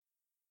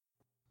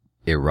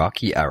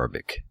Iraqi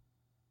Arabic.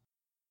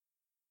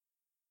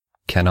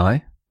 Can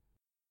I?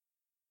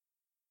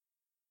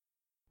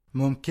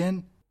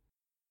 ممكن.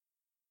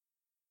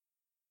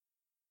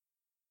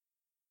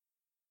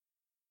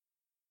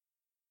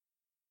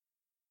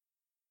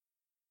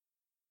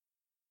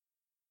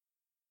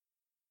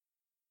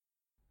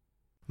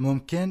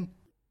 ممكن.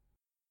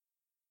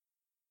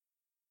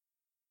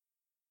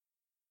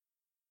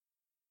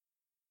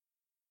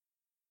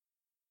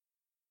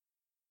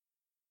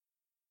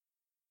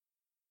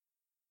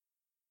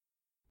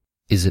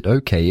 Is it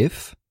okay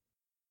if?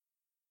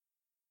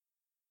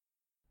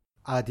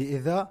 عادي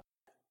إذا.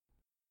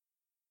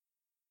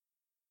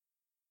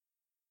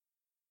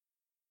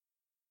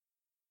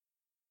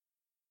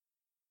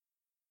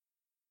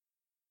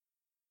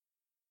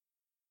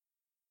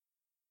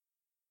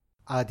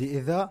 عادي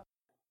إذا.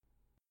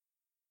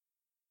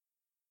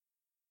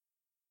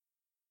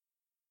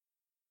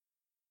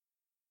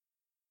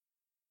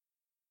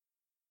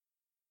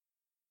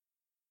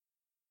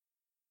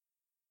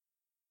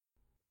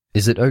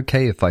 Is it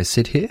okay if I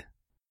sit here?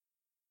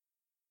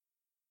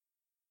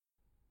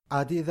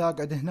 عادي إذا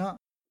أقعد هنا.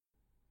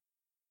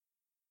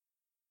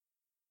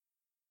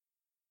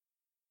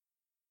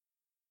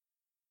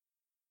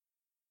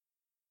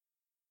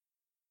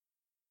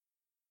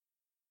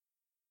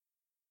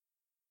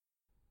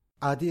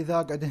 عادي إذا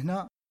أقعد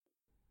هنا.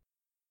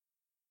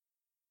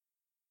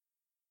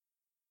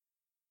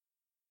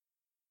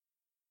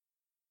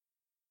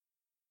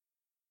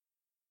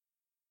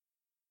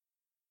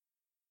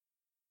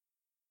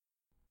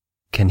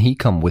 Can he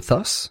come with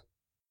us?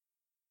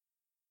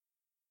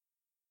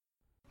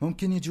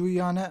 ممكن يجي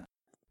ويانا.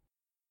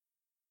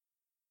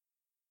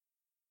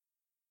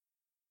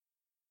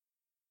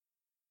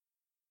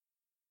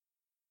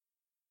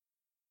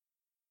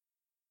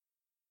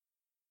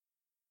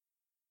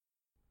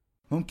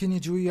 ممكن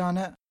يجي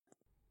ويانا.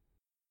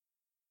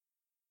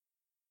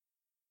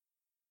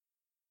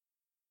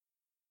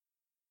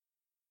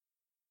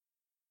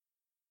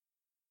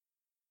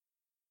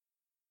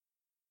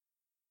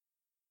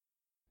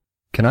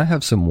 Can I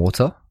have some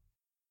water?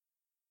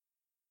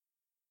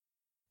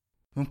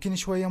 ممكن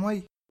شوية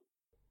مي.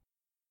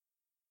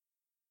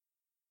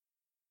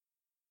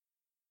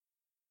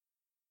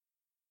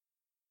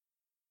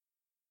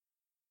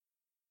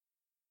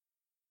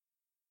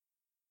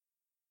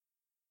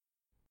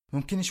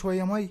 ممكن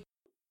شوية مي.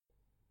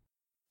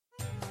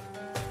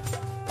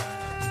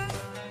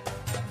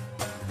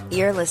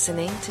 You're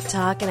listening to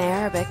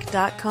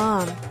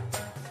TalkinArabic.com.